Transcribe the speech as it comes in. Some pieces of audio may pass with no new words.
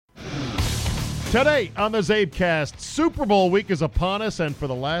Today on the Zabecast, Super Bowl week is upon us, and for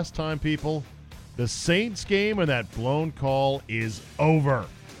the last time, people, the Saints game and that blown call is over.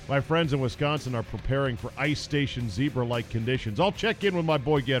 My friends in Wisconsin are preparing for ice station zebra-like conditions. I'll check in with my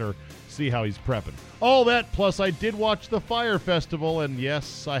boy Getter, see how he's prepping. All that, plus I did watch the Fire Festival, and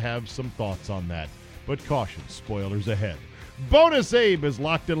yes, I have some thoughts on that. But caution, spoilers ahead. Bonus Abe is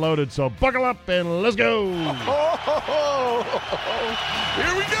locked and loaded, so buckle up and let's go.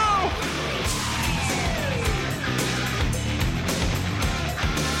 Here we go.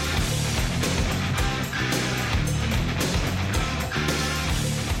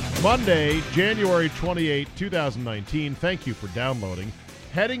 Monday, January 28, 2019. Thank you for downloading.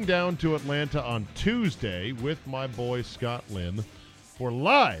 Heading down to Atlanta on Tuesday with my boy Scott Lynn for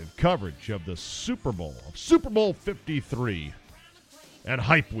live coverage of the Super Bowl, of Super Bowl 53 and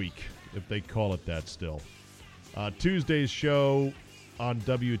Hype Week, if they call it that still. Tuesday's show on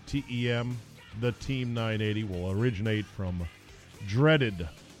WTEM, the Team 980, will originate from dreaded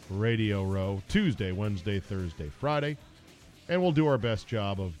Radio Row Tuesday, Wednesday, Thursday, Friday. And we'll do our best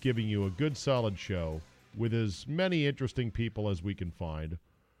job of giving you a good, solid show with as many interesting people as we can find,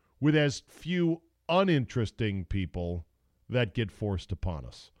 with as few uninteresting people that get forced upon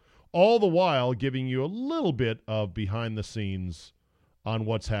us. All the while giving you a little bit of behind the scenes on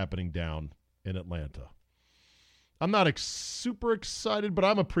what's happening down in Atlanta. I'm not super excited, but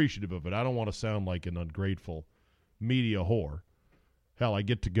I'm appreciative of it. I don't want to sound like an ungrateful media whore. Hell, I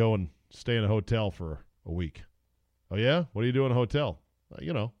get to go and stay in a hotel for a week. Oh, yeah? What do you do in a hotel?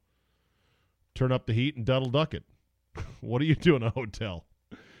 Turn up the heat and duddle duck it. What do you do in a hotel?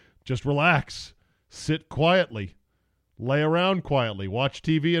 Just relax. Sit quietly. Lay around quietly. Watch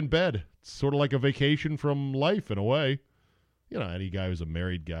TV in bed. It's sort of like a vacation from life in a way. Any guy who's a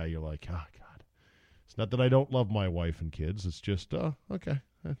married guy, you're like, oh, God. It's not that I don't love my wife and kids. It's just, okay,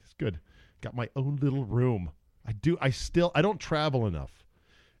 it's good. Got my own little room. I don't travel enough.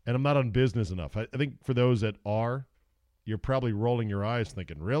 And I'm not on business enough. I think for those that are, you're probably rolling your eyes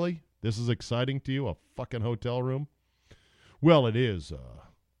thinking, really? This is exciting to you, a fucking hotel room? Well, it is.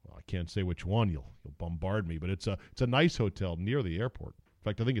 I can't say which one. You'll bombard me, but it's a nice hotel near the airport. In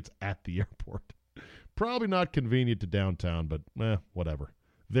fact, I think it's at the airport. Probably not convenient to downtown, but whatever.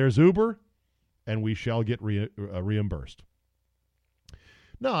 There's Uber, and we shall get reimbursed.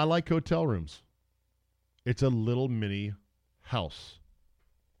 No, I like hotel rooms. It's a little mini house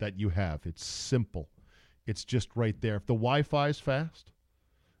that you have. It's simple. It's just right there. If the Wi-Fi is fast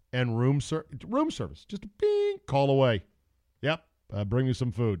and room service, just a bing, call away. Yep, bring me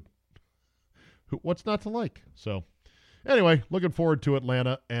some food. What's not to like? So, anyway, looking forward to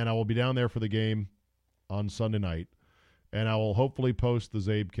Atlanta, and I will be down there for the game on Sunday night, and I will hopefully post the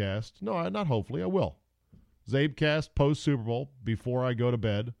Zabecast. No, not hopefully, I will. Zabecast post Super Bowl before I go to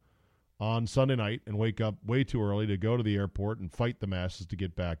bed on Sunday night and wake up way too early to go to the airport and fight the masses to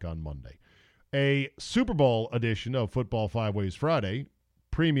get back on Monday. A Super Bowl edition of Football 5 Ways Friday,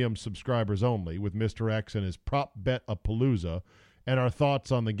 premium subscribers only, with Mr. X and his Prop Bet-a-Palooza, and our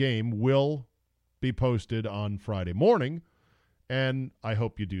thoughts on the game will be posted on Friday morning, and I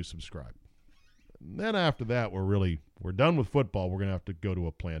hope you do subscribe. And then after that, we're done with football. We're going to have to go to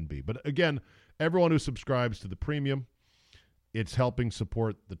a plan B. But again, everyone who subscribes to the premium, it's helping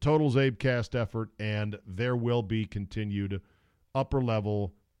support the Total Zabecast effort, and there will be continued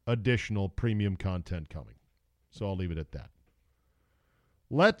upper-level additional premium content coming. So I'll leave it at that.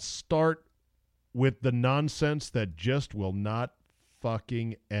 Let's start with the nonsense that just will not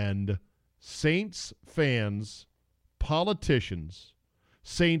fucking end. Saints fans, politicians,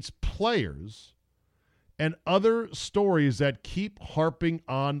 Saints players, and other stories that keep harping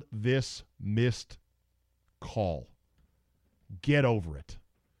on this missed call. Get over it.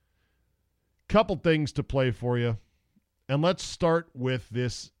 Couple things to play for you. And let's start with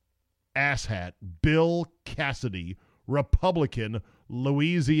this asshat, Bill Cassidy, Republican,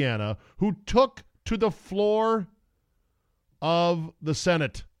 Louisiana, who took to the floor of the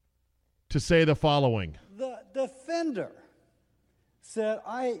Senate to say the following. The defender said,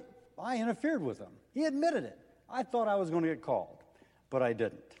 I interfered with him. He admitted it. I thought I was going to get called, but I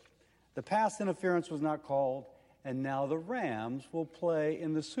didn't. The pass interference was not called, and now the Rams will play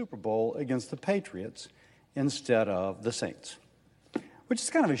in the Super Bowl against the Patriots instead of the Saints, which is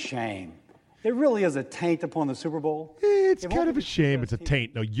kind of a shame. It really is a taint upon the Super Bowl. It's kind of a shame it's a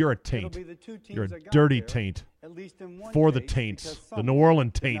taint. No, you're a taint. You're a dirty taint. At least in one for the case, taints, because the New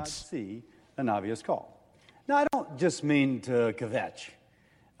Orleans did not taints. See an obvious call. Now, I don't just mean to kvetch,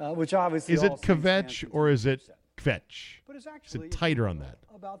 which obviously Is it all Saints fans kvetch or is it Fetch. But it's actually Sit tighter on that.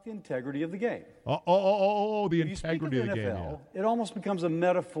 about the integrity of the game. The When you speak integrity of the game. NFL, it almost becomes a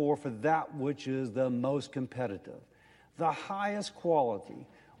metaphor for that which is the most competitive, the highest quality,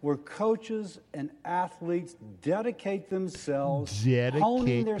 where coaches and athletes dedicate themselves,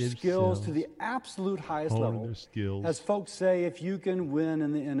 honing their skills to the absolute highest level. As folks say, if you can win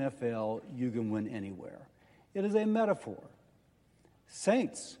in the NFL, you can win anywhere. It is a metaphor.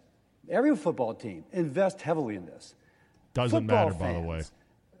 Saints, every football team, invest heavily in this. Doesn't matter, by the way.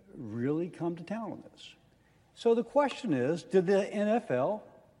 Really come to town on this. So the question is, did the NFL,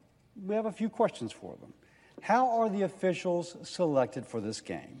 we have a few questions for them. How are the officials selected for this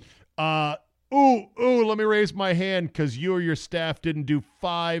game? Let me raise my hand because you or your staff didn't do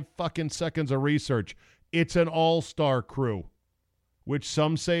 5 fucking seconds of research. It's an all-star crew, which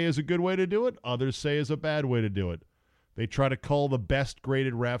some say is a good way to do it, others say is a bad way to do it. They try to call the best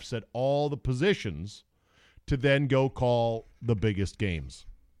graded refs at all the positions to then go call the biggest games.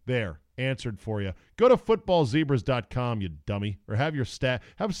 There, answered for you. Go to footballzebras.com, you dummy, or have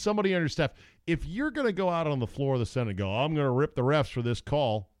somebody on your staff. If you're going to go out on the floor of the Senate and go, I'm going to rip the refs for this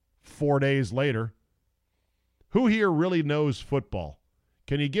call 4 days later, who here really knows football?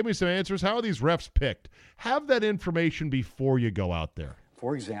 Can you give me some answers? How are these refs picked? Have that information before you go out there.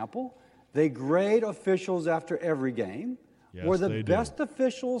 For example, they grade officials after every game. Yes, Were the best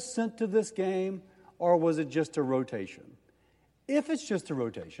officials sent to this game, or was it just a rotation? If it's just a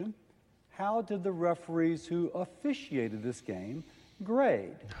rotation, how did the referees who officiated this game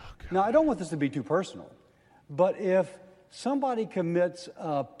grade? Now, I don't want this to be too personal, but if somebody commits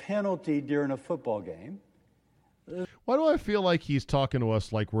a penalty during a football game, why do I feel like he's talking to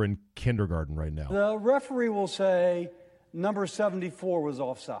us like we're in kindergarten right now? the referee will say number 74 was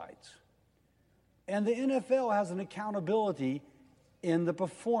offsides. And the NFL has an accountability in the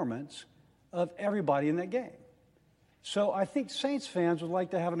performance of everybody in that game. So I think Saints fans would like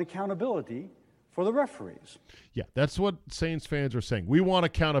to have an accountability for the referees. Yeah, that's what Saints fans are saying. We want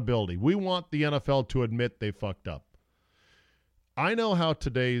accountability. We want the NFL to admit they fucked up. I know how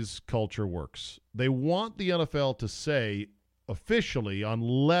today's culture works. They want the NFL to say officially on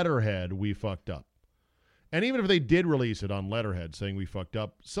letterhead, we fucked up. And even if they did release it on letterhead saying we fucked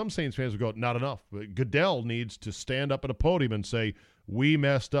up, some Saints fans would go, not enough. Goodell needs to stand up at a podium and say, we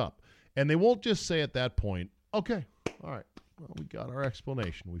messed up. And they won't just say at that point, okay, all right, well, we got our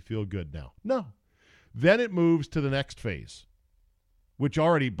explanation. We feel good now. No. Then it moves to the next phase, which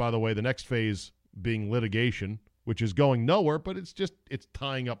already, by the way, the next phase being litigation, which is going nowhere, but it's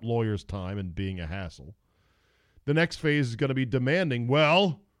tying up lawyers' time and being a hassle. The next phase is going to be demanding,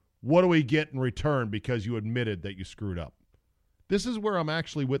 well, what do we get in return because you admitted that you screwed up? This is where I'm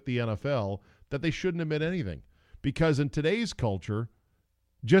actually with the NFL, that they shouldn't admit anything. Because in today's culture,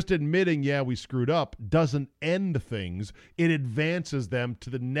 just admitting, yeah, we screwed up doesn't end things. It advances them to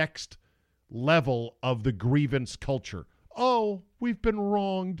the next level of the grievance culture. Oh, we've been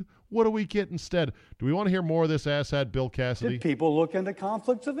wronged. What do we get instead? Do we want to hear more of this asshat Bill Cassidy? Did people look into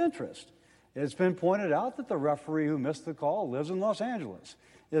conflicts of interest? It's been pointed out that the referee who missed the call lives in Los Angeles.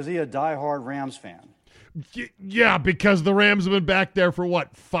 Is he a diehard Rams fan? Yeah, because the Rams have been back there for,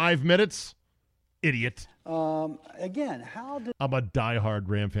 5 minutes? Idiot. Again, how did... I'm a diehard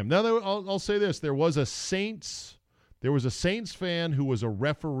Ram fan. Now, I'll say this. There was a Saints fan who was a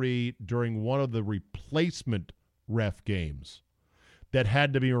referee during one of the replacement ref games that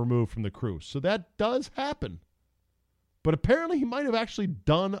had to be removed from the crew. So that does happen. But apparently he might have actually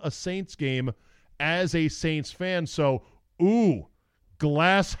done a Saints game as a Saints fan. So,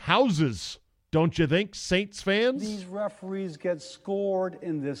 glass houses, don't you think, Saints fans? These referees get scored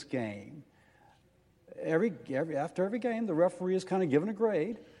in this game. After every game, the referee is kind of given a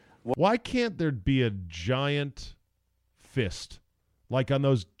grade. Why can't there be a giant fist, like on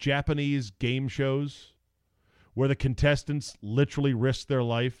those Japanese game shows where the contestants literally risk their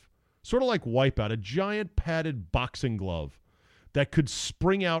life? Sort of like Wipeout, a giant padded boxing glove that could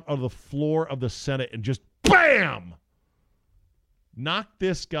spring out of the floor of the Senate and just BAM! Knock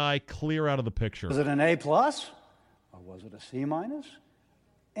this guy clear out of the picture. Was it an A+, or was it a C-?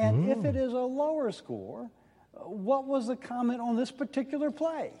 And if it is a lower score, what was the comment on this particular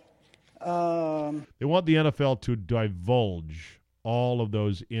play? They want the NFL to divulge all of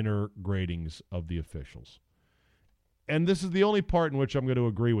those inner gradings of the officials. And this is the only part in which I'm going to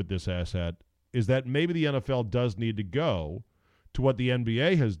agree with this asshat, is that maybe the NFL does need to go to what the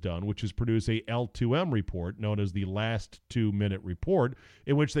NBA has done, which is produce a L2M report known as the last 2-minute report,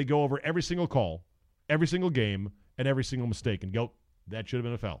 in which they go over every single call, every single game, and every single mistake and go, that should have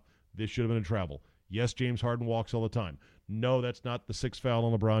been a foul. This should have been a travel. Yes, James Harden walks all the time. No, that's not the sixth foul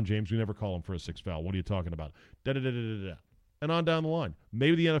on LeBron James. We never call him for a sixth foul. What are you talking about? Da-da-da-da-da-da. And on down the line.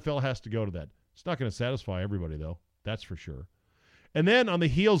 Maybe the NFL has to go to that. It's not going to satisfy everybody, though. That's for sure. And then on the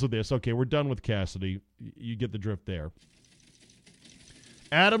heels of this, okay, we're done with Cassidy. You get the drift there.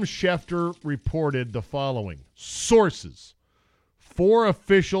 Adam Schefter reported the following. Sources. 4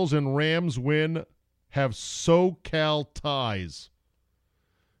 officials in Rams win have SoCal ties.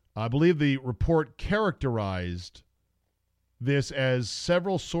 I believe the report characterized this as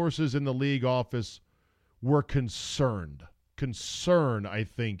several sources in the league office were concerned. Concern, I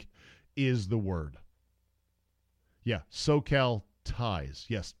think, is the word. Yeah, SoCal ties.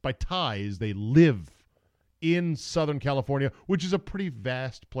 Yes, by ties, they live in Southern California, which is a pretty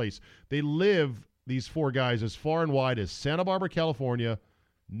vast place. They live, these 4 guys, as far and wide as Santa Barbara, California,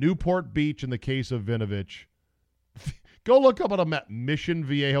 Newport Beach in the case of Vinovich. Go look up on a map, Mission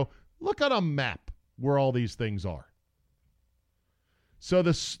Viejo. Look on a map where all these things are. So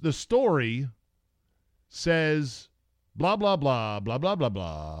the story says blah, blah, blah, blah, blah, blah,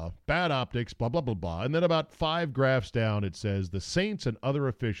 blah, bad optics, blah, blah, blah, blah. And then about 5 graphs down, it says the Saints and other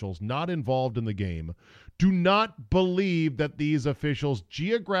officials not involved in the game do not believe that these officials'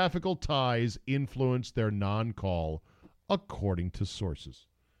 geographical ties influence their non-call, according to sources.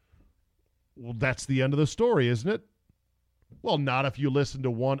 Well, that's the end of the story, isn't it? Well, not if you listen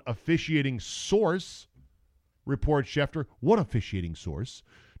to one officiating source, reports Schefter. One officiating source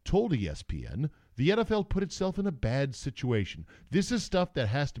told ESPN the NFL put itself in a bad situation. This is stuff that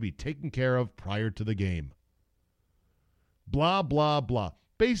has to be taken care of prior to the game. Blah, blah, blah.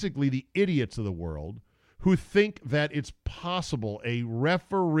 Basically, the idiots of the world who think that it's possible a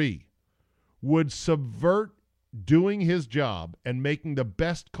referee would subvert doing his job and making the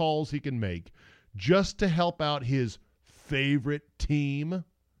best calls he can make just to help out his favorite team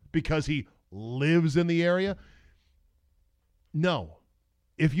because he lives in the area. No.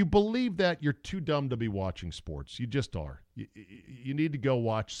 If you believe that, you're too dumb to be watching sports. You just are. You need to go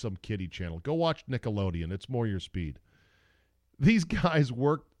watch some kiddie channel. Go watch Nickelodeon. It's more your speed. These guys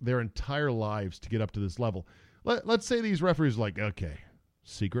worked their entire lives to get up to this level. Let's say these referees are like, okay,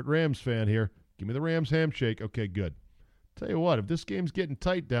 secret Rams fan here. Give me the Rams handshake. Okay, good. Tell you what, if this game's getting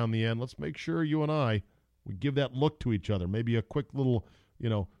tight down the end, let's make sure you and I, we give that look to each other. Maybe a quick little,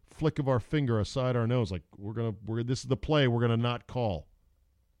 flick of our finger aside our nose. Like, this is the play we're going to not call.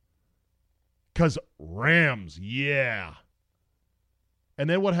 Because Rams, yeah. And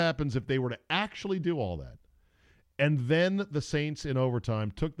then what happens if they were to actually do all that? And then the Saints in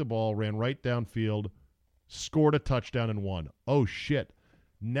overtime took the ball, ran right downfield, scored a touchdown and won. Oh, shit.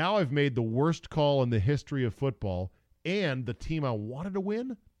 Now I've made the worst call in the history of football, and the team I wanted to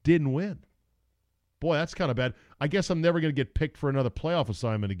win didn't win. Boy, that's kind of bad. I guess I'm never going to get picked for another playoff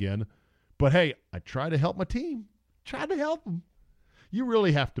assignment again. But, hey, I tried to help my team. Tried to help them. You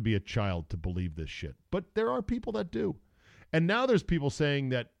really have to be a child to believe this shit. But there are people that do. And now there's people saying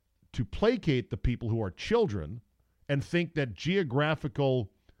that to placate the people who are children and think that geographical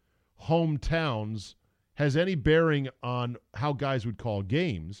hometowns has any bearing on how guys would call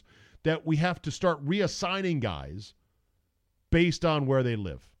games, that we have to start reassigning guys based on where they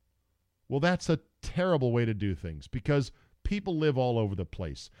live. Well, that's a terrible way to do things because people live all over the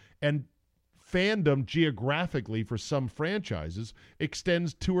place. And fandom geographically for some franchises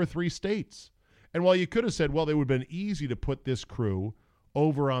extends 2 or 3 states. And while you could have said, well, it would have been easy to put this crew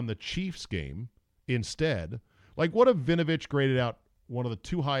over on the Chiefs game instead, like what if Vinovich graded out one of the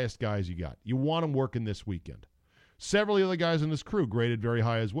 2 highest guys you got? You want him working this weekend. Several of the other guys in this crew graded very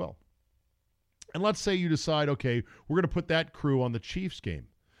high as well. And let's say you decide, okay, we're going to put that crew on the Chiefs game.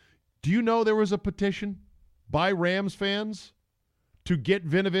 Do you know there was a petition by Rams fans to get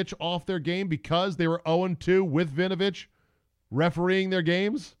Vinovich off their game because they were 0-2 with Vinovich refereeing their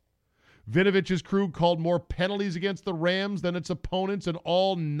games? Vinovich's crew called more penalties against the Rams than its opponents in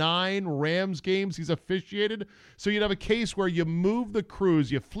all 9 Rams games he's officiated. So you'd have a case where you move the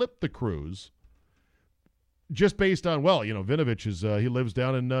crews, you flip the crews, just based on, well, Vinovich is he lives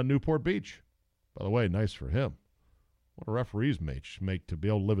down in Newport Beach. By the way, nice for him. What do referees make to be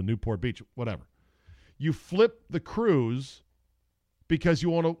able to live in Newport Beach? Whatever. You flip the crews because you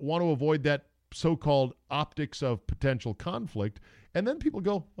want to avoid that so-called optics of potential conflict, and then people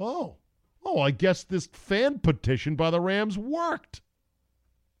go, oh, I guess this fan petition by the Rams worked.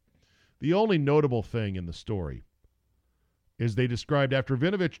 The only notable thing in the story is they described after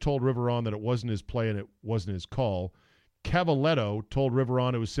Vinovich told Riveron that it wasn't his play and it wasn't his call, Cavaletto told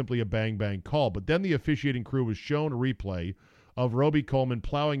Riveron it was simply a bang-bang call. But then the officiating crew was shown a replay of Roby Coleman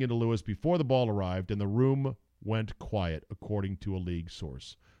plowing into Lewis before the ball arrived, and the room went quiet, according to a league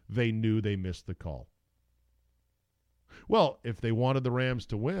source. They knew they missed the call. Well, if they wanted the Rams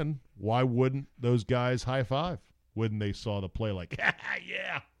to win, why wouldn't those guys high five when they saw the play like,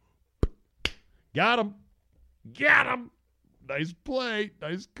 yeah, got him, nice play,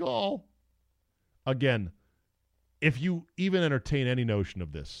 nice call. Again, if you even entertain any notion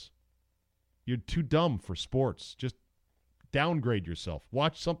of this, you're too dumb for sports. Just downgrade yourself.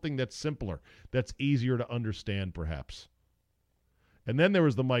 Watch something that's simpler, that's easier to understand, perhaps. And then there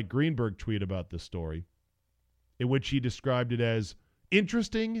was the Mike Greenberg tweet about this story, in which he described it as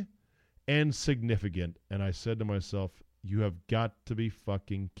interesting and significant. And I said to myself, you have got to be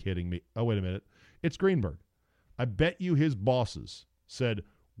fucking kidding me. Oh, wait a minute. It's Greenberg. I bet you his bosses said,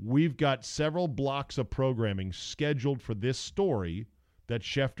 we've got several blocks of programming scheduled for this story that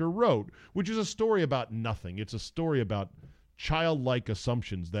Schefter wrote, which is a story about nothing. It's a story about childlike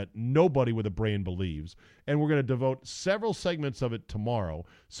assumptions that nobody with a brain believes. And we're going to devote several segments of it tomorrow.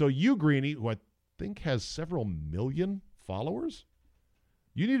 So you, Greeny, who I think has several million followers,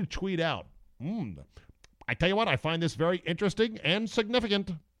 you need to tweet out, I tell you what, I find this very interesting and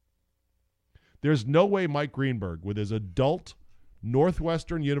significant. There's no way Mike Greenberg, with his adult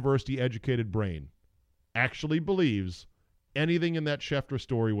Northwestern University educated brain, actually believes anything in that Schefter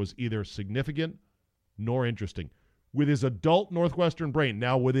story was either significant nor interesting. With his adult Northwestern brain,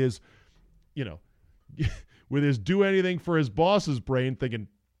 now with his, with his do anything for his boss's brain, thinking,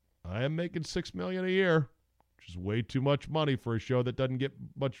 I am making $6 million a year, which is way too much money for a show that doesn't get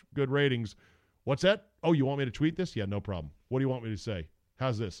much good ratings. What's that? Oh, you want me to tweet this? Yeah, no problem. What do you want me to say?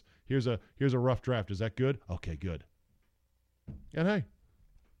 How's this? Here's a rough draft. Is that good? Okay, good. And hey,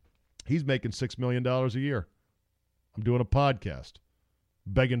 he's making $6 million a year. I'm doing a podcast,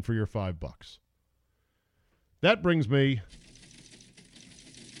 begging for your $5. That brings me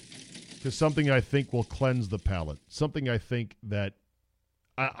to something I think will cleanse the palate. Something I think that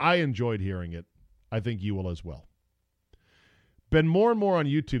I enjoyed hearing it. I think you will as well. Been more and more on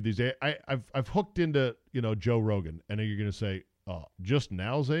YouTube these days. I've hooked into Joe Rogan, and you're going to say, just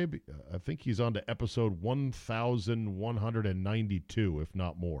now, Zabe? I think he's on to episode 1,192, if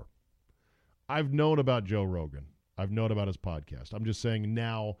not more. I've known about Joe Rogan. I've known about his podcast. I'm just saying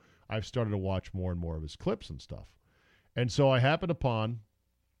now I've started to watch more and more of his clips and stuff. And so I happened upon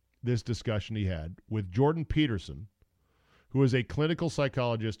this discussion he had with Jordan Peterson, who is a clinical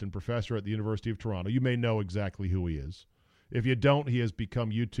psychologist and professor at the University of Toronto. You may know exactly who he is. If you don't, he has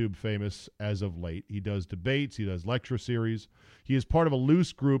become YouTube famous as of late. He does debates. He does lecture series. He is part of a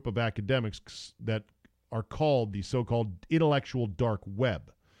loose group of academics that are called the so-called intellectual dark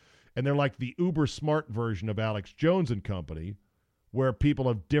web. And they're like the uber smart version of Alex Jones and company, where people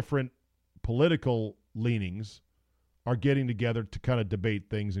of different political leanings are getting together to kind of debate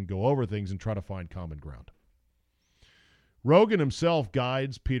things and go over things and try to find common ground. Rogan himself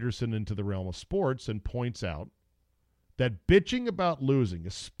guides Peterson into the realm of sports and points out that bitching about losing,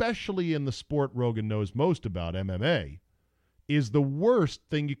 especially in the sport Rogan knows most about, MMA, is the worst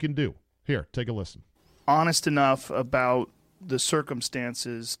thing you can do. Here, take a listen. Honest enough about the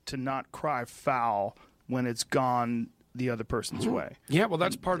circumstances to not cry foul when it's gone the other person's way. Yeah, well,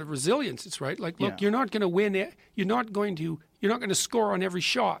 that's part of resilience. It's right. Like, look, you're not going to win it. You're not going to score on every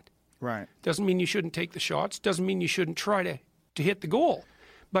shot. Right. Doesn't mean you shouldn't take the shots. Doesn't mean you shouldn't try to hit the goal.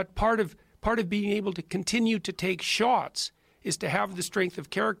 But part of being able to continue to take shots is to have the strength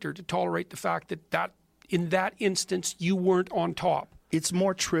of character to tolerate the fact that in that instance you weren't on top. It's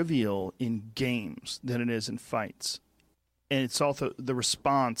more trivial in games than it is in fights. And it's also, the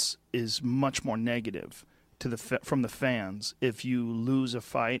response is much more negative to from the fans if you lose a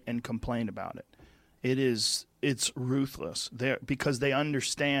fight and complain about it. It's ruthless because they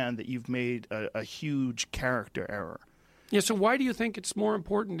understand that you've made a huge character error. Yeah, so why do you think it's more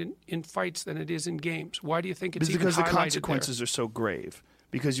important in fights than it is in games? Why do you think it's even highlighted because the consequences are so grave.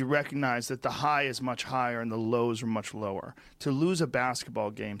 Because you recognize that the high is much higher and the lows are much lower. To lose a basketball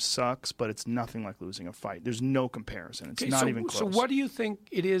game sucks, but it's nothing like losing a fight. There's no comparison. It's not even close. So what do you think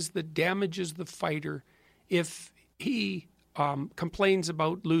it is that damages the fighter if he complains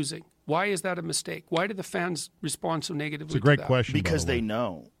about losing? Why is that a mistake? Why do the fans respond so negatively to that? It's a great question. Because they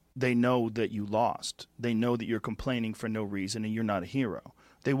know. They know that you lost. They know that you're complaining for no reason and you're not a hero.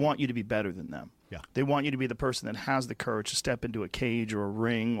 They want you to be better than them. Yeah. They want you to be the person that has the courage to step into a cage or a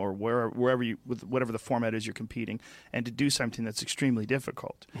ring or wherever you, with whatever the format is you're competing, and to do something that's extremely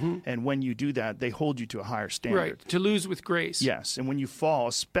difficult. Mm-hmm. And when you do that, they hold you to a higher standard. Right, to lose with grace. Yes, and when you fall,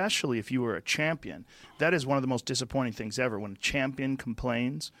 especially if you were a champion, that is one of the most disappointing things ever, when a champion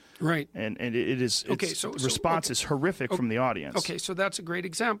complains. Right. And it is, the response is horrific from the audience. Okay, so that's a great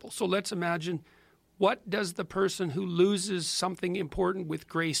example. So let's imagine what does the person who loses something important with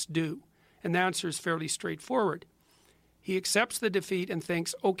grace do? And the answer is fairly straightforward. He accepts the defeat and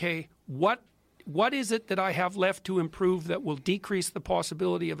thinks, okay, what is it that I have left to improve that will decrease the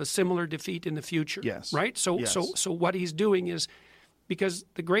possibility of a similar defeat in the future? Yes. Right? So what he's doing is, because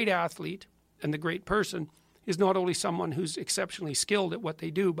the great athlete and the great person is not only someone who's exceptionally skilled at what they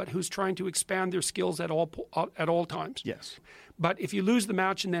do, but who's trying to expand their skills at all times. Yes. But if you lose the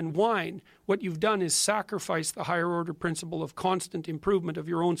match and then whine, what you've done is sacrifice the higher order principle of constant improvement of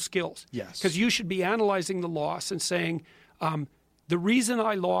your own skills. Yes. Because you should be analyzing the loss and saying, the reason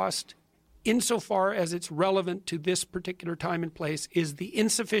I lost, insofar as it's relevant to this particular time and place, is the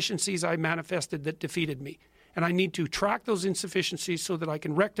insufficiencies I manifested that defeated me. And I need to track those insufficiencies so that I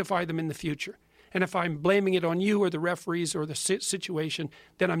can rectify them in the future. And if I'm blaming it on you or the referees or the situation,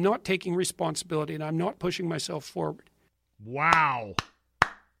 then I'm not taking responsibility and I'm not pushing myself forward. Wow.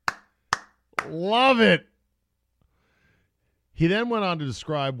 Love it. He then went on to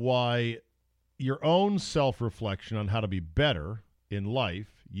describe why your own self-reflection on how to be better in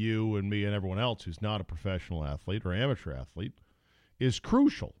life, you and me and everyone else who's not a professional athlete or amateur athlete, is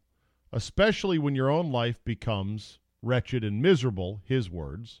crucial, especially when your own life becomes wretched and miserable, his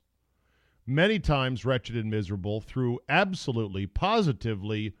words, many times wretched and miserable through absolutely,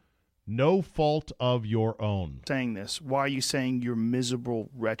 positively no fault of your own. Saying this, why are you saying your miserable,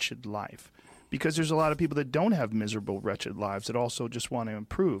 wretched life? Because there's a lot of people that don't have miserable, wretched lives that also just want to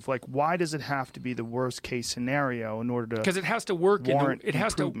improve. Like, why does it have to be the worst case scenario in order to? Because it has to work. It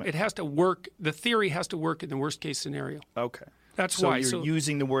has to work. The theory has to work in the worst case scenario. Okay. That's so why. You're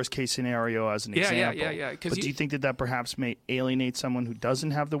using the worst case scenario as an example. Yeah. But do you think that perhaps may alienate someone who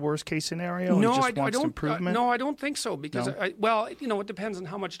doesn't have the worst case scenario and just wants improvement? No, I don't think so. Because it depends on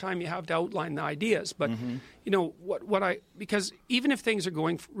how much time you have to outline the ideas. But because even if things are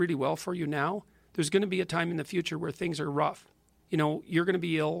going really well for you now, there's going to be a time in the future where things are rough. You're going to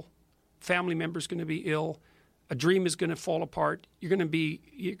be ill, family members going to be ill, a dream is going to fall apart. You're going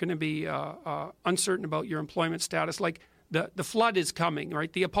to be uncertain about your employment status. Like. The flood is coming,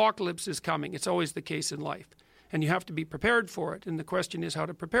 right? The apocalypse is coming. It's always the case in life. And you have to be prepared for it. And the question is how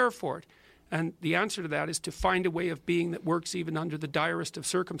to prepare for it. And the answer to that is to find a way of being that works even under the direst of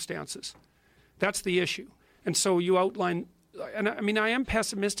circumstances. That's the issue. And so you outline, and I am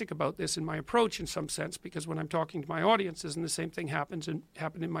pessimistic about this in my approach in some sense, because when I'm talking to my audiences, and the same thing happened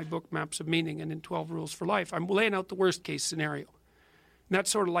in my book, Maps of Meaning, and in 12 Rules for Life, I'm laying out the worst case scenario. And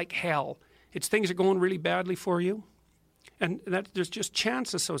that's sort of like hell. It's things are going really badly for you. And that there's just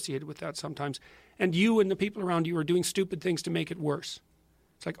chance associated with that sometimes. And you and the people around you are doing stupid things to make it worse.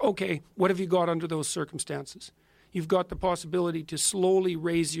 It's like, okay, what have you got under those circumstances? You've got the possibility to slowly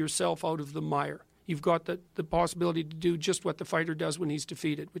raise yourself out of the mire. You've got the possibility to do just what the fighter does when he's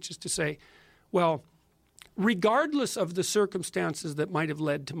defeated, which is to say, well, regardless of the circumstances that might have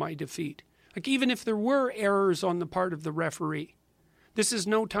led to my defeat, like even if there were errors on the part of the referee, this is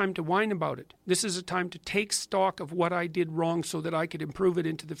no time to whine about it. This is a time to take stock of what I did wrong so that I could improve it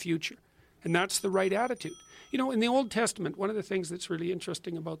into the future. And that's the right attitude. In the Old Testament, one of the things that's really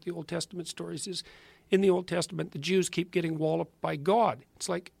interesting about the Old Testament stories is in the Old Testament, the Jews keep getting walloped by God. It's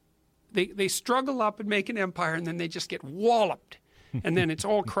like they struggle up and make an empire, and then they just get walloped. And then it's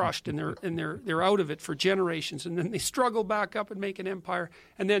all crushed, and they're out of it for generations. And then they struggle back up and make an empire,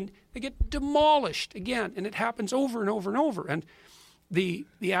 and then they get demolished again. And it happens over and over and over. And the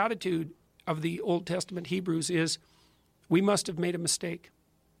attitude of the Old Testament Hebrews is, we must have made a mistake.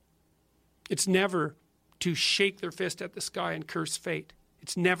 It's never to shake their fist at the sky and curse fate.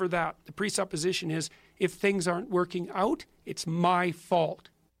 It's never that. The presupposition is, if things aren't working out, it's my fault.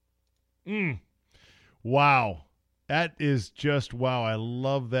 Wow. That is just wow. I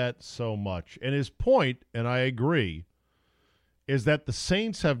love that so much. And his point, and I agree, is that the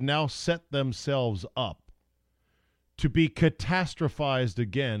Saints have now set themselves up to be catastrophized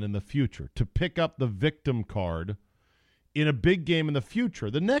again in the future, to pick up the victim card in a big game in the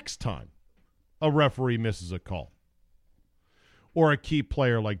future, the next time a referee misses a call, or a key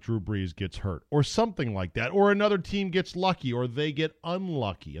player like Drew Brees gets hurt, or something like that, or another team gets lucky, or they get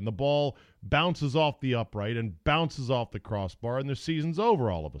unlucky, and the ball bounces off the upright and bounces off the crossbar, and their season's over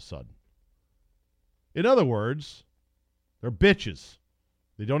all of a sudden. In other words, they're bitches.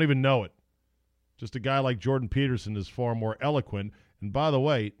 They don't even know it. Just a guy like Jordan Peterson is far more eloquent. And by the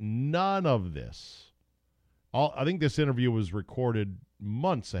way, none of this, I think this interview was recorded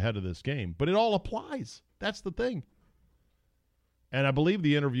months ahead of this game, but it all applies. That's the thing. And I believe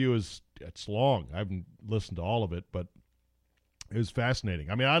the interview it's long. I haven't listened to all of it, but it was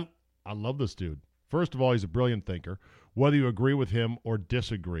fascinating. I mean, I love this dude. First of all, he's a brilliant thinker. Whether you agree with him or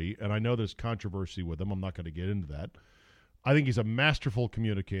disagree, and I know there's controversy with him, I'm not going to get into that. I think he's a masterful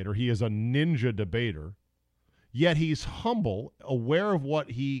communicator. He is a ninja debater. Yet he's humble, aware of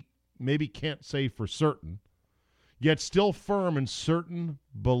what he maybe can't say for certain, yet still firm in certain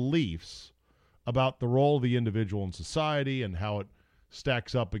beliefs about the role of the individual in society and how it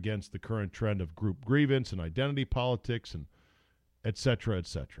stacks up against the current trend of group grievance and identity politics and et cetera, et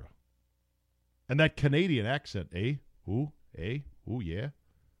cetera. And that Canadian accent, eh? Ooh, eh? Ooh, yeah.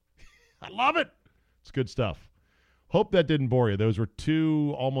 I love it. It's good stuff. Hope that didn't bore you. Those were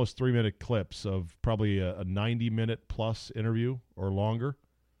 2 almost 3-minute clips of probably a 90-minute plus interview or longer.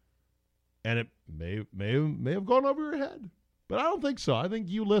 And it may have gone over your head. But I don't think so. I think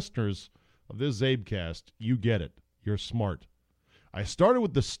you listeners of this Zabecast, you get it. You're smart. I started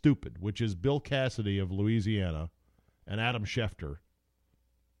with the stupid, which is Bill Cassidy of Louisiana and Adam Schefter.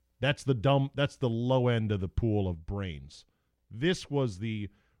 That's the low end of the pool of brains. This was the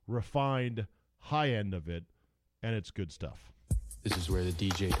refined high end of it, and it's good stuff. This is where the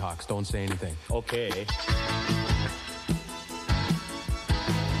DJ talks. Don't say anything. Okay.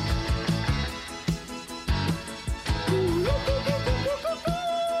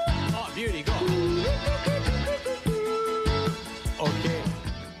 Oh, beauty, go. Okay.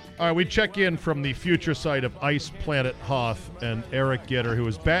 All right, we check in from the future site of Ice Planet Hoth and Eric Gitter, who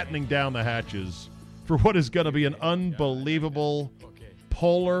is battening down the hatches for what is going to be an unbelievable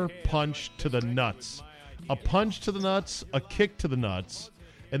polar punch to the nuts. A punch to the nuts, a kick to the nuts,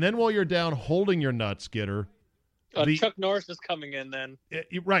 and then while you're down holding your nuts, Gitter. Chuck Norris is coming in then.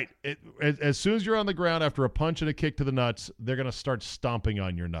 Right. As soon as you're on the ground after a punch and a kick to the nuts, they're going to start stomping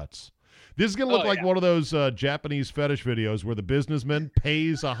on your nuts. This is going to look like one of those Japanese fetish videos where the businessman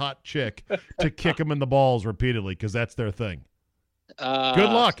pays a hot chick to kick him in the balls repeatedly because that's their thing. Good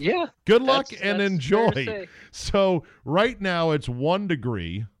luck. Yeah. Good luck that's and fair to enjoy. say. So right now it's 1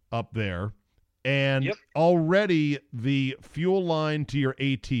 degree up there, and already the fuel line to your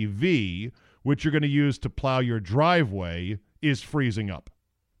ATV, which you're going to use to plow your driveway, is freezing up.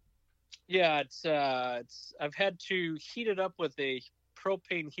 Yeah, it's I've had to heat it up with a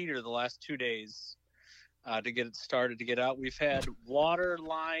propane heater the last 2 days to get it started, to get out. We've had water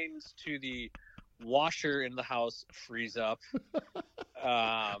lines to the washer in the house freeze up.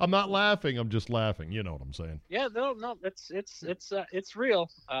 I'm not laughing. I'm just laughing. You know what I'm saying? Yeah, no, it's real.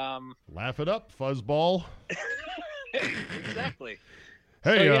 Laugh it up, fuzzball. Exactly.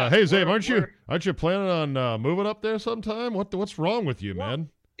 Hey, So, yeah, hey, Zabe, we're- aren't you planning on moving up there sometime? What's wrong with you, man?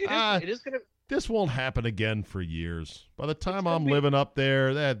 It is gonna. This won't happen again for years. By the time I'm be- living up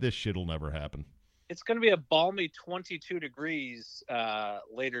there, this shit'll never happen. It's going to be a balmy 22 degrees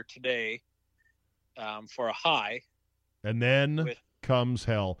later today for a high. And then With- comes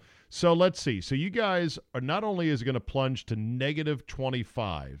hell. So let's see. So you guys are, not only is it going to plunge to negative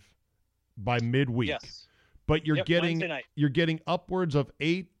 25 by midweek, Yes. but you're Wednesday night. getting upwards of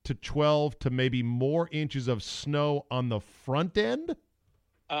 8 to 12 to maybe more inches of snow on the front end.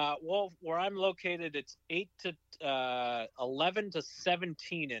 Well, where I'm located, it's 11 to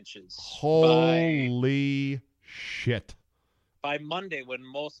 17 inches. Holy shit. By Monday, when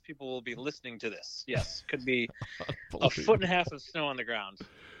most people will be listening to this. Yes, could be a foot and a half of snow on the ground.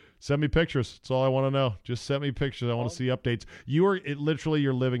 Send me pictures. That's all I want to know. Just send me pictures. I want to see updates.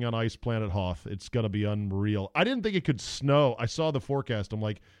 You're living on Ice Planet Hoth. It's going to be unreal. I didn't think it could snow. I saw the forecast. I'm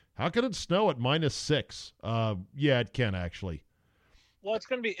like, how could it snow at -6? Yeah, it can actually. Well, it's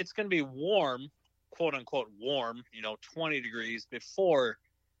going to be warm, quote unquote warm, 20 degrees before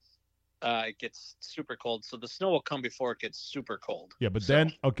it gets super cold. So the snow will come before it gets super cold. Yeah, but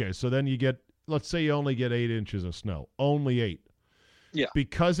then you get, let's say you only get 8 inches of snow. Only 8. Yeah.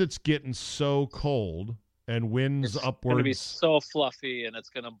 Because it's getting so cold and winds It's upwards. going to be so fluffy, and it's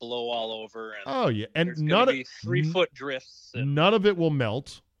going to blow all over. And Oh yeah, and there's none going of to be 3-foot drifts. And, none of it will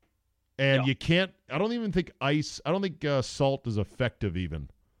melt, and No. you can't. I don't even think salt is effective even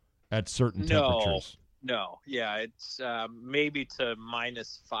at certain No. temperatures. No, yeah, it's maybe to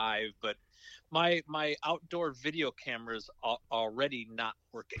 -5, but my outdoor video camera's already not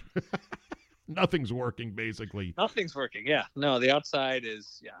working. Nothing's working basically. Nothing's working. Yeah, no, the outside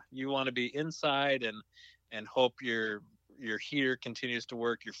is. Yeah, you want to be inside and hope your heater continues to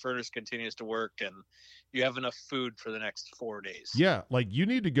work, your furnace continues to work, and you have enough food for the next 4 days. Yeah, like you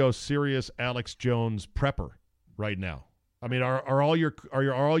need to go serious Alex Jones prepper right now. I mean, are all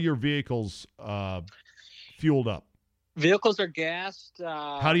your vehicles fueled up? Vehicles are gassed.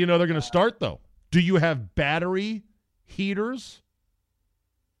 How do you know they're going to start though? Do you have battery heaters?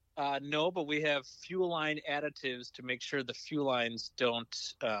 No, but we have fuel line additives to make sure the fuel lines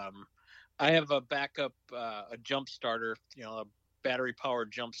don't I have a backup, a jump starter, a battery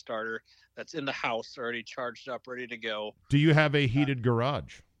powered jump starter that's in the house, already charged up, ready to go. Do you have a heated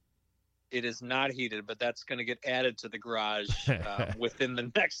garage? It is not heated, but that's going to get added to the garage within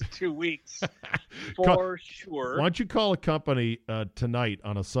the next 2 weeks for sure. Why don't you call a company tonight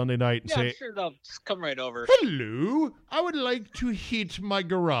on a Sunday night and say, I'm sure they'll just come right over. hello, I would like to heat my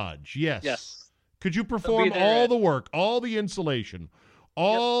garage. Yes. Yes. Could you perform there all at- the work, all the insulation,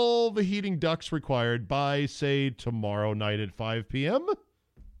 all the heating ducts required by, say, tomorrow night at 5 p.m.?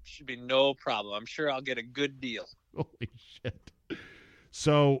 Should be no problem. I'm sure I'll get a good deal. Holy shit.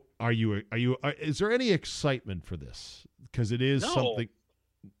 So, is there any excitement for this? Because it is No. something,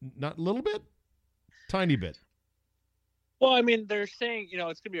 not a little bit, tiny bit. Well, I mean, they're saying, it's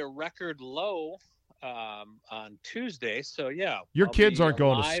going to be a record low on Tuesday. So, yeah. Your I'll kids be aren't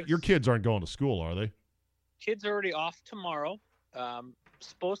going alive. to your kids aren't going to school, are they? Kids are already off tomorrow.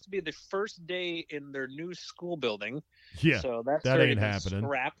 Supposed to be the first day in their new school building. Yeah. So that's that already ain't been happening.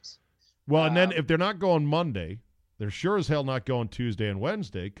 Scrapped. Well, and then Um, if they're not going Monday, they're sure as hell not going Tuesday and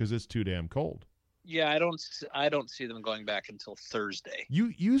Wednesday because it's too damn cold. Yeah, I don't see them going back until Thursday.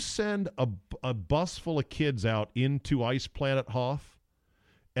 You send a bus full of kids out into Ice Planet Hoth,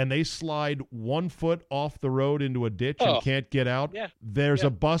 and they slide 1 foot off the road into a ditch and Oh, can't get out. yeah, There's yeah.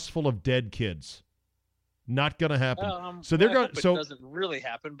 a bus full of dead kids. Not gonna happen. So Well, they're I going. hope it So doesn't really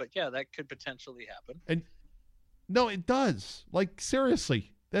happen, but yeah, that could potentially happen. and no, it does. Like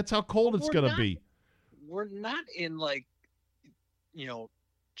seriously, that's how cold it's We're gonna not- be. We're not in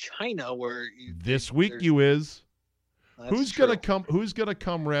China where This week there's- you is. That's Who's true. gonna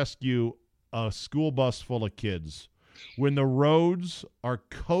come rescue a school bus full of kids when the roads are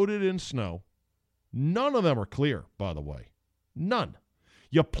coated in snow? None of them are clear, by the way. None.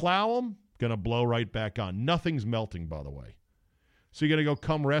 You plow them, gonna blow right back on. Nothing's melting, by the way. So you're gonna go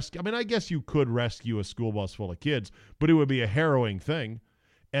come rescue. I mean, I guess you could rescue a school bus full of kids, but it would be a harrowing thing.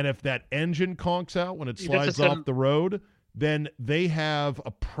 And if that engine conks out when it You'd have to slides send- off the road, then they have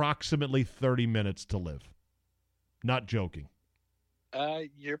approximately 30 minutes to live. Not joking.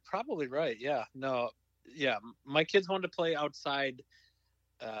 You're probably right. Yeah. No. Yeah. My kids wanted to play outside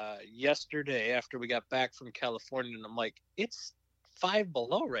yesterday after we got back from California, and I'm like, it's 5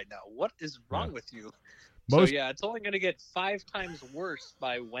 below right now. What is wrong Yeah. with you? Most- So yeah, it's only going to get 5 times worse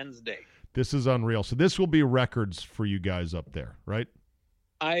by Wednesday. This is unreal. So this will be records for you guys up there, right?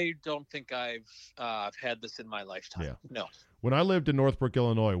 I don't think I've had this in my lifetime. Yeah. No. When I lived in Northbrook,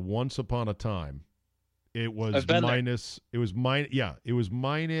 Illinois, once upon a time, it was I've been there. minus. It was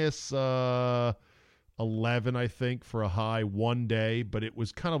minus 11, I think, for a high one day, but it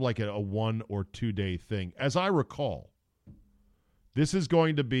was kind of like a 1 or 2 day thing, as I recall. This is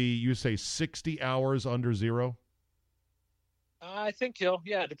going to be, you say, 60 hours under zero. I think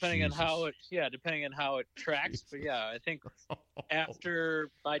depending on how it tracks. But yeah, I think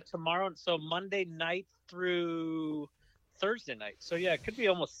by tomorrow, so Monday night through Thursday night. So yeah, it could be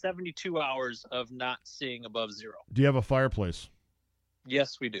almost 72 hours of not seeing above zero. Do you have a fireplace?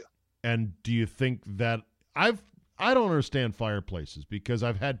 Yes, we do. And do you think that I don't understand fireplaces because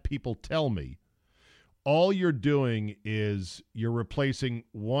I've had people tell me all you're doing is you're replacing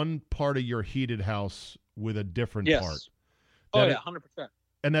one part of your heated house with a different Yes. part. Oh That yeah, it- 100%.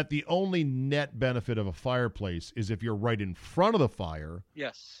 And that the only net benefit of a fireplace is if you're right in front of the fire,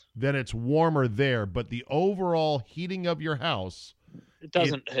 Yes, then it's warmer there. But the overall heating of your house, it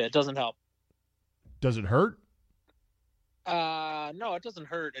doesn't help. does it hurt? No, it doesn't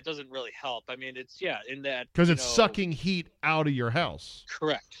hurt. It doesn't really help. I mean, it's in that Because it's sucking heat out of your house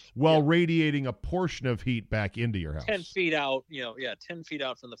Correct. while radiating a portion of heat back into your house. 10 feet out, 10 feet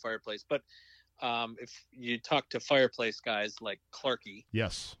out from the fireplace. But if you talk to fireplace guys like Clarky,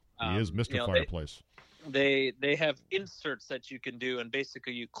 Yes, he is Mr. they- Fireplace. they have inserts that you can do, and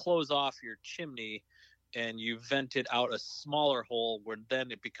basically you close off your chimney and you vent it out a smaller hole where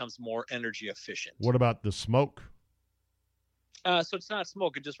then it becomes more energy efficient. What about the smoke? So it's not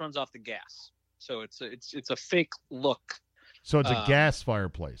smoke; it just runs off the gas. So it's a fake look. So it's a gas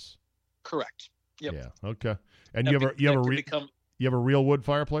fireplace. Correct. Yep. Yeah. Okay. And That you be- have that a real wood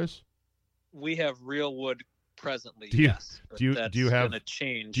fireplace? We have real wood presently. Do you- yes. but do you that's have- gonna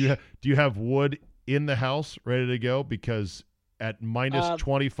change? Do you have wood in the house ready to go? Because at minus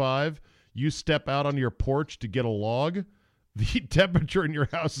 25, you step out on your porch to get a log, the temperature in your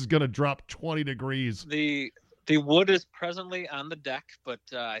house is going to drop 20 degrees. The wood is presently on the deck, but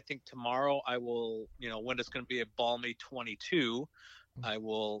I think tomorrow I will, when it's going to be a balmy 22, I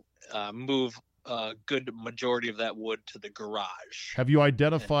will move a good majority of that wood to the garage. Have you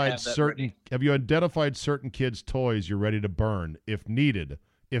identified have that certain ready. Have you identified certain kids' toys you're ready to burn if needed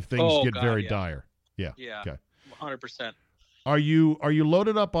if things get God, very yeah. dire. Yeah. Yeah. Okay. 100%. Are you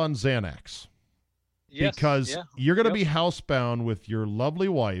loaded up on Xanax? Yes. Because yeah. you're going to Yep. be housebound with your lovely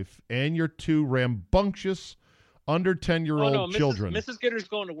wife and your 2 rambunctious under 10-year-old Oh, no, children Mrs. Gitter's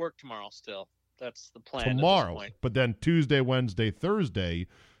going to work tomorrow still. That's the plan at tomorrow. this point. But then Tuesday, Wednesday, Thursday,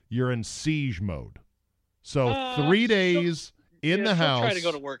 you're in siege mode. So 3 she'll- days in the she'll house. try to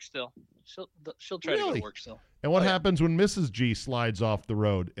go to work still. She'll try to go Really? to work still. And what Oh, yeah. happens when Mrs. G slides off the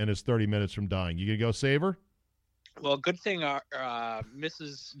road and is 30 minutes from dying? You going to go save her? Well, good thing our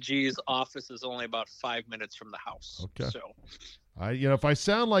Mrs. G's office is only about 5 minutes from the house. Okay. So If I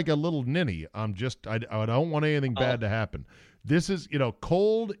sound like a little ninny, I don't want anything bad to happen. This is,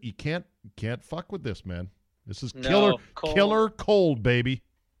 cold. You can't fuck with this, man. This is No, cold. killer cold, baby.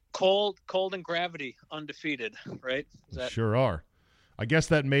 cold and gravity undefeated, right? Is that Sure are. I guess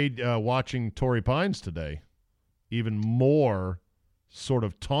that made watching Torrey Pines today even more sort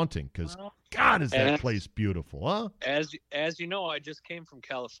of taunting because, Well, God, is that and- place beautiful, huh? as you know, I just came from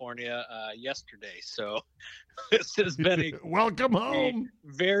California yesterday, so this has been a Welcome home.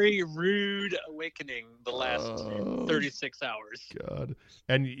 very rude awakening the last Oh, 36 hours. God.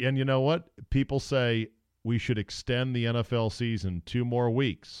 And you know what? People say we should extend the NFL season 2 more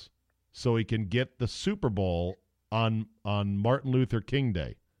weeks so we can get the Super Bowl on Martin Luther King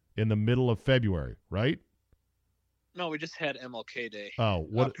Day in the middle of February, right? No, we just had MLK Day. Oh,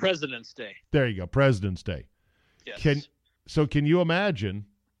 what? President's Day. There you go, President's Day. Yes. Can you imagine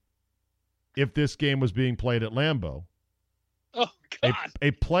if this game was being played at Lambeau? Oh A, God.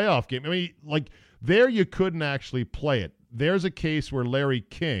 a playoff game. I mean, like, there you couldn't actually play it. There's a case where Larry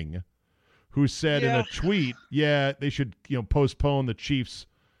King, who said in Yeah. a tweet, they should, postpone the Chiefs.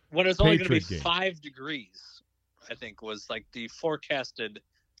 When it's only going to be Patriot game. 5 degrees, I think was like the forecasted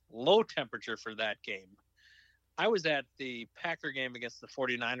low temperature for that game. I was at the Packer game against the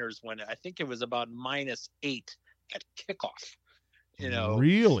 49ers when I think it was about -8 at kickoff.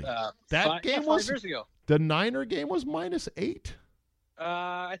 Really? That game 5 was years ago. the Niner game was -8.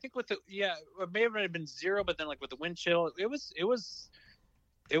 I think with it may have been 0, but then like with the wind chill, it was.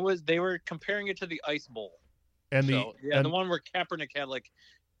 They were comparing it to the Ice Bowl. And the one where Kaepernick had like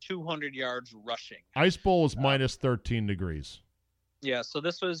 200 yards rushing. Ice Bowl was -13 degrees. Yeah, so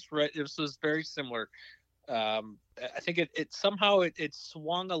this was very similar. I think it somehow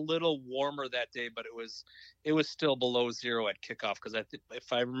swung a little warmer that day, but it was still below 0 at kickoff because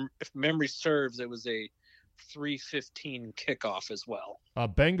if memory serves, it was a 3:15 kickoff as well.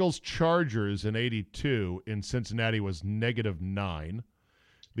 Bengals Chargers in 82 in Cincinnati was -9.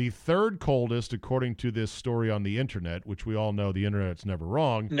 The third coldest, according to this story on the internet, which we all know the internet's never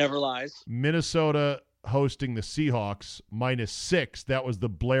wrong, Never lies. Minnesota hosting the Seahawks -6. That was the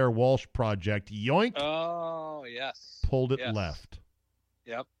Blair Walsh project. Yoink. Oh yes. Pulled it Yes. left.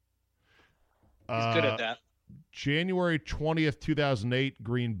 Yep. He's good at that. January 20th, 2008,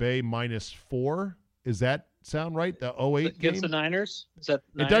 Green Bay -4. Does that sound right? The 08 game? Against the Niners? Is that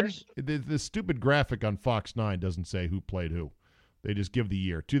It Niners? doesn't. The stupid graphic on Fox 9 doesn't say who played who. They just give the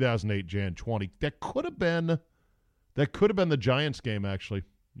year. 2008, Jan 20. That could have been the Giants game, actually.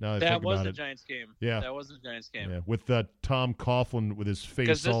 Now that I That think was about the it. Giants game. Yeah. That was the Giants game. Yeah, with Tom Coughlin with his face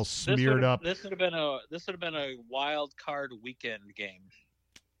 'Cause all smeared up. This would have been a wild card weekend game.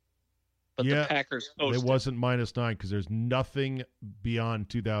 But Yeah, the Packers hosted. It wasn't -9 because there's nothing beyond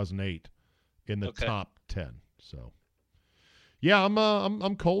 2008 in the Okay. top 10. So, yeah,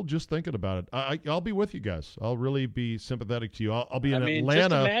 I'm cold just thinking about it. I'll be with you guys. I'll really be sympathetic to you. I'll be in just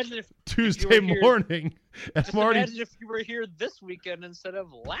Atlanta imagine if Tuesday were here- morning. And Just I'm already imagine if you were here this weekend instead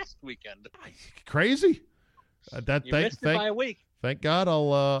of last weekend. crazy. You missed it by a week. Thank God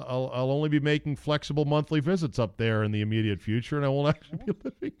I'll only be making flexible monthly visits up there in the immediate future, and I won't actually be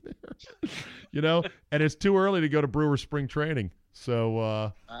living there. And it's too early to go to Brewer spring training.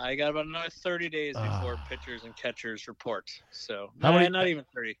 So I got about another 30 days before pitchers and catchers report. So How many- not even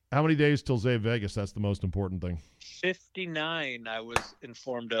 30. how many days till Zay Vegas? That's the most important thing. 59 I was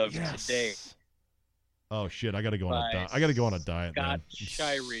informed of today. Oh shit! I got to go on a By diet. I got to go on a diet, Scott man. I'm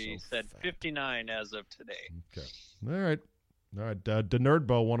Shirey so said fat. 59 as of today. Okay. All right.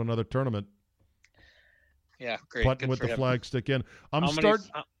 DeNerdbo won another tournament, Yeah, great. putting Good with for the him. flag stick in. How many-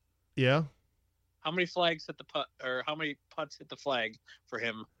 Yeah. How many flags hit the putt, or how many putts hit the flag for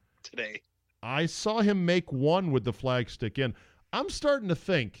him today? I saw him make one with the flag stick in. I'm starting to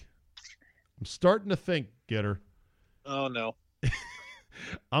think, Getter. Oh no!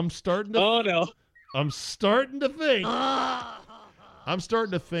 I'm starting to Oh no! I'm starting to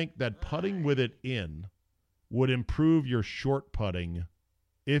think that putting with it in would improve your short putting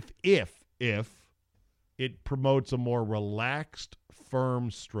if it promotes a more relaxed,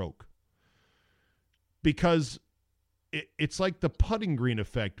 firm stroke. Because it's like the putting green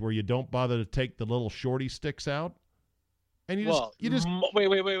effect where you don't bother to take the little shorty sticks out. And you just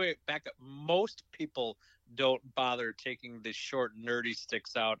wait. Back up. Most people don't bother taking the short, nerdy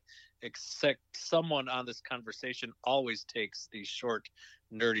sticks out, except someone on this conversation always takes the short,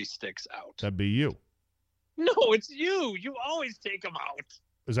 nerdy sticks out. That'd be you. No, it's you. You always take them out.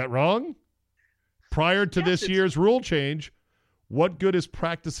 Is that wrong? Prior to this year's rule change, what good is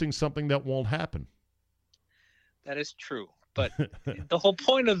practicing something that won't happen? That is true. But the whole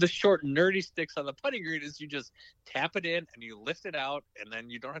point of the short, nerdy sticks on the putting green is you just tap it in and you lift it out, and then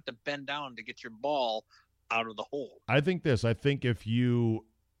you don't have to bend down to get your ball out of the hole. I think if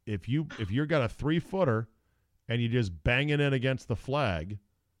you're got a 3-footer and you just bang it in against the flag,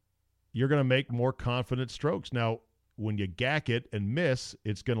 you're going to make more confident strokes. Now, when you gack it and miss,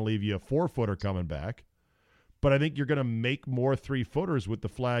 it's going to leave you a 4-footer coming back. But I think you're going to make more 3-footers with the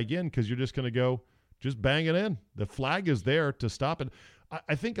flag in because you're just going to go, just bang it in. The flag is there to stop it.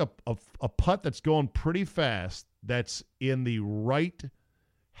 I think a putt that's going pretty fast, that's in the right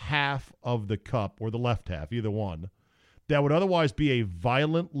half of the cup or the left half, either one, that would otherwise be a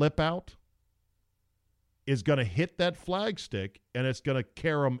violent lip out, is going to hit that flag stick and it's going to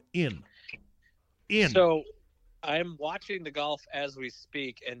carry them in. So I'm watching the golf as we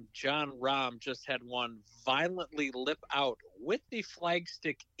speak, and John Rahm just had one violently lip out with the flag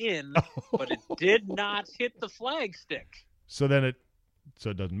stick in, but it did not hit the flag stick. So it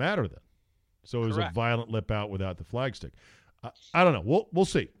doesn't matter then. So it was Correct. a violent lip out without the flag stick. I don't know. We'll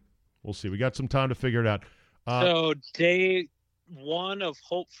see. We'll see. We got some time to figure it out. So day 1 of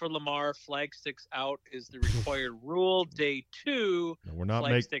Hope for Lamar, flag sticks out is the required rule. Day 2, we're not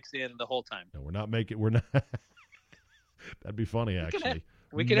flag sticks in the whole time. No, we're not making. We're not. That'd be funny, actually.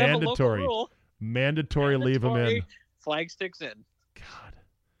 We could have a local rule. Mandatory, leave them in. Flag sticks in. God,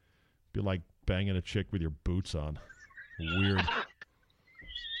 be like banging a chick with your boots on. Weird.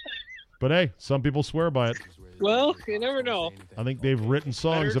 But hey, some people swear by it. Well, you never know. I think they've written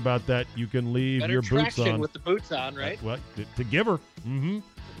songs about that. You can leave your boots on. With the boots on, right? Well, to give her. Mm-hmm.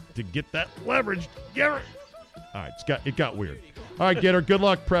 To get that leverage, give her. All right, it got weird. All right, Gator, good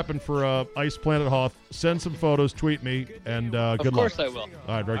luck prepping for Ice Planet Hoth. Send some photos, tweet me, and good luck. Of course I will.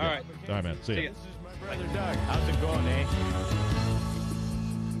 All right, very good. All right, man. See you. Brother Doug, how's it going, eh?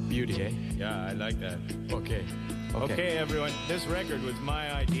 Beauty, eh? Yeah, I like that. Okay. Okay, everyone, this record was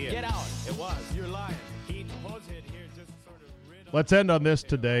my idea. Get out. It was. You're lying. Heat Hosehead here just sort of rid of... Let's end on this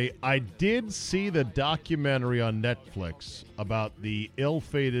today. I did see the documentary on Netflix about the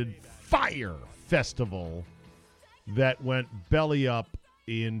ill-fated Fire Festival that went belly up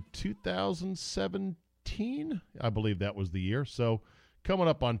in 2017. I believe that was the year. So coming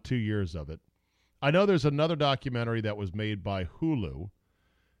up on 2 years of it. I know there's another documentary that was made by Hulu,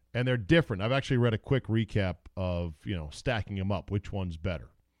 and they're different. I've actually read a quick recap of, stacking them up, which one's better.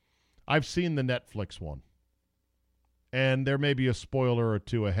 I've seen the Netflix one, and there may be a spoiler or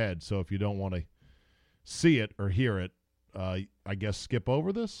two ahead, so if you don't want to see it or hear it, I guess skip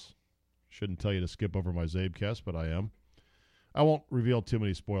over this. Shouldn't tell you to skip over my Zabecast, but I am. I won't reveal too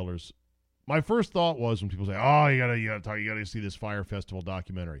many spoilers. My first thought was when people say, "Oh, you gotta see this Fire Festival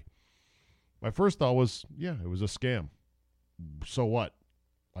documentary." My first thought was, yeah, it was a scam. So what?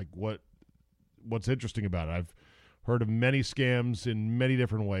 Like, what's interesting about it? I've heard of many scams in many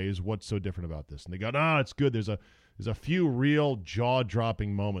different ways. What's so different about this? And they go, "No, it's good. There's a few real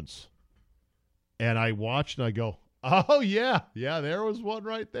jaw-dropping moments." And I watched and I go, "Oh yeah, there was one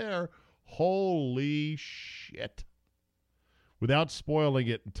right there. Holy shit!" Without spoiling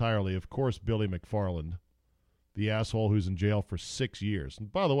it entirely, of course, Billy McFarland, the asshole who's in jail for 6 years.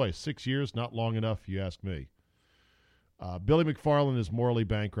 And by the way, 6 years, not long enough, you ask me. Billy McFarland is morally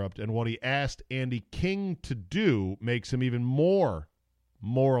bankrupt, and what he asked Andy King to do makes him even more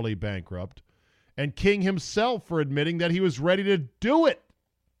morally bankrupt. And King himself, for admitting that he was ready to do it,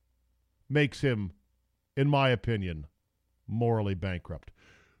 makes him, in my opinion, morally bankrupt.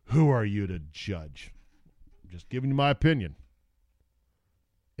 Who are you to judge? I'm just giving you my opinion.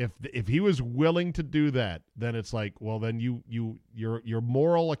 If he was willing to do that, then it's like, well, then your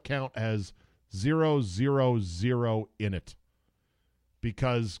moral account has 000 in it,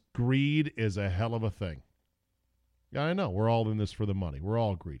 because greed is a hell of a thing. Yeah, I know. We're all in this for the money. We're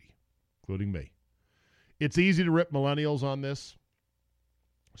all greedy, including me. It's easy to rip millennials on this.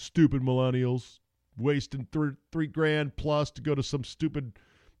 Stupid millennials wasting $3,000 plus to go to some stupid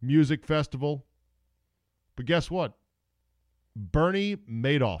music festival. But guess what? Bernie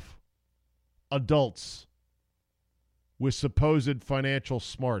Madoff, adults, with supposed financial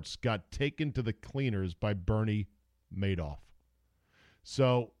smarts got taken to the cleaners by Bernie Madoff.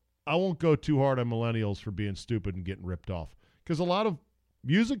 So I won't go too hard on millennials for being stupid and getting ripped off, because a lot of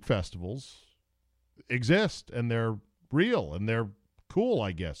music festivals exist and they're real and they're cool,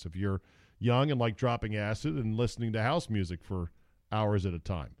 I guess, if you're young and like dropping acid and listening to house music for hours at a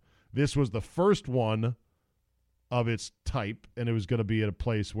time. This was the first one of its type, and it was going to be at a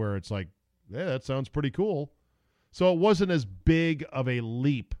place where it's like, yeah, that sounds pretty cool. So it wasn't as big of a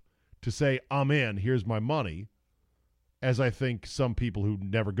leap to say, I'm in, here's my money, as I think some people who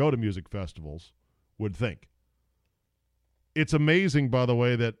never go to music festivals would think. It's amazing, by the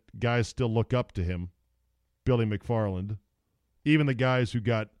way, that guys still look up to him, Billy McFarland, even the guys who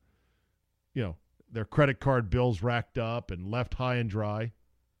got, their credit card bills racked up and left high and dry.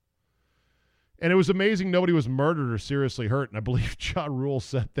 And it was amazing nobody was murdered or seriously hurt. And I believe Ja Rule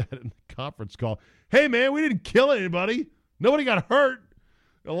said that in the conference call. Hey, man, we didn't kill anybody. Nobody got hurt.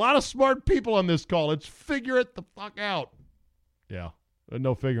 A lot of smart people on this call. Let's figure it the fuck out. Yeah,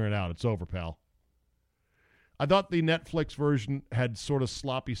 no figuring it out. It's over, pal. I thought the Netflix version had sort of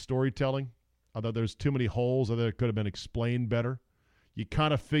sloppy storytelling. I thought there's too many holes. I thought it could have been explained better. You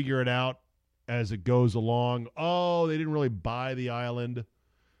kind of figure it out as it goes along. Oh, they didn't really buy the island.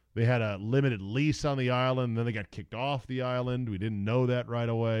 They had a limited lease on the island, and then they got kicked off the island. We didn't know that right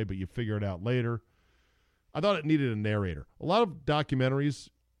away, but you figure it out later. I thought it needed a narrator. A lot of documentaries,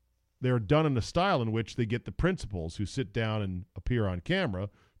 they're done in a style in which they get the principals who sit down and appear on camera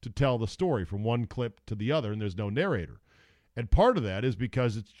to tell the story from one clip to the other, and there's no narrator. And part of that is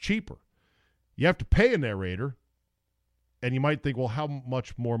because it's cheaper. You have to pay a narrator, and you might think, well, how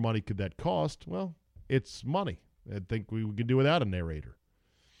much more money could that cost? Well, it's money. I think we could do without a narrator.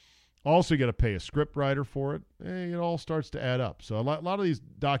 Also, you got to pay a script writer for it. It all starts to add up. So a lot of these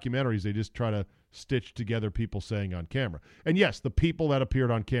documentaries, they just try to stitch together people saying on camera. And yes, the people that appeared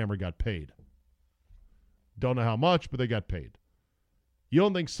on camera got paid. Don't know how much, but they got paid. You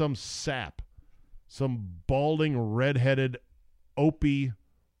don't think some sap, some balding, redheaded Opie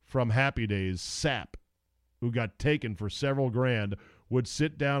from Happy Days, sap, who got taken for several grand, would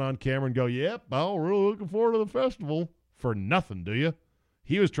sit down on camera and go, yep, I'm really looking forward to the festival, for nothing, do you?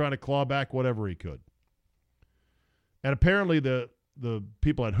 He was trying to claw back whatever he could. And apparently the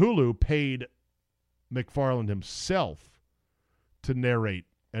people at Hulu paid McFarland himself to narrate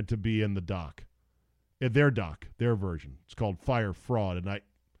and to be in the doc. Their doc, their version. It's called Fire Fraud. And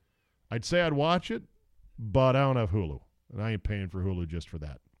I'd say I'd watch it, but I don't have Hulu. And I ain't paying for Hulu just for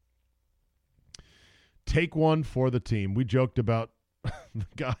that. Take one for the team. We joked about the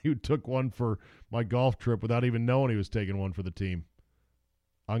guy who took one for my golf trip without even knowing he was taking one for the team.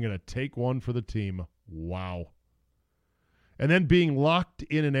 I'm going to take one for the team. Wow. And then being locked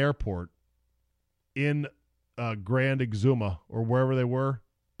in an airport in Grand Exuma or wherever they were,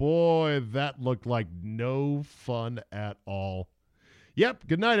 boy, that looked like no fun at all. Yep,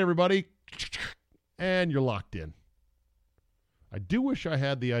 good night, everybody. And you're locked in. I do wish I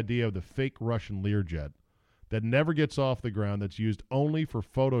had the idea of the fake Russian Learjet that never gets off the ground, that's used only for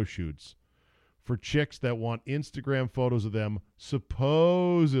photo shoots for chicks that want Instagram photos of them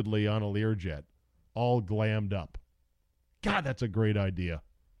supposedly on a Learjet, all glammed up. God, that's a great idea.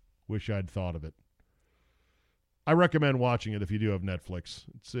 Wish I'd thought of it. I recommend watching it if you do have Netflix.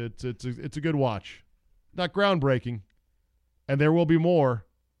 It's a good watch. Not groundbreaking, and there will be more,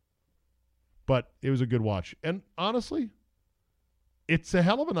 but it was a good watch. And honestly, it's a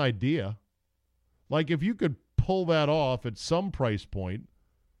hell of an idea. Like, if you could pull that off at some price point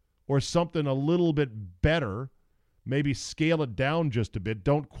or something a little bit better, maybe scale it down just a bit,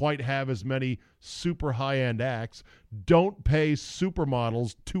 don't quite have as many super high-end acts, don't pay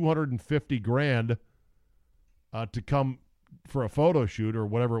supermodels $250,000 to come for a photo shoot or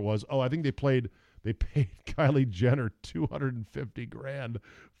whatever it was. Oh, I think they paid Kylie Jenner $250,000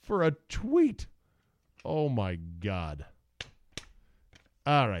 for a tweet. Oh my God.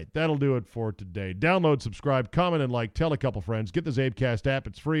 All right, that'll do it for today. Download, subscribe, comment, and like. Tell a couple friends. Get the Zabecast app.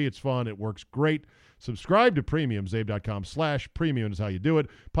 It's free. It's fun. It works great. Subscribe to Premium. Zabe.com/premium is how you do it.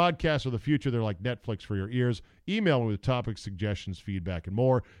 Podcasts are the future. They're like Netflix for your ears. Email me with topics, suggestions, feedback, and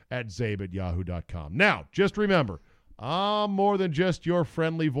more at zabe@yahoo.com. Now, just remember, I'm more than just your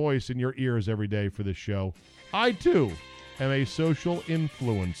friendly voice in your ears every day for this show. I, too, am a social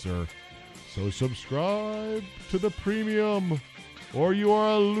influencer. So subscribe to the Premium, or you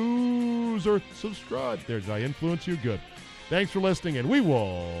are a loser. Subscribe. Did I influence you? Good. Thanks for listening, and we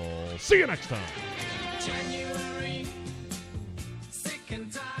will see you next time.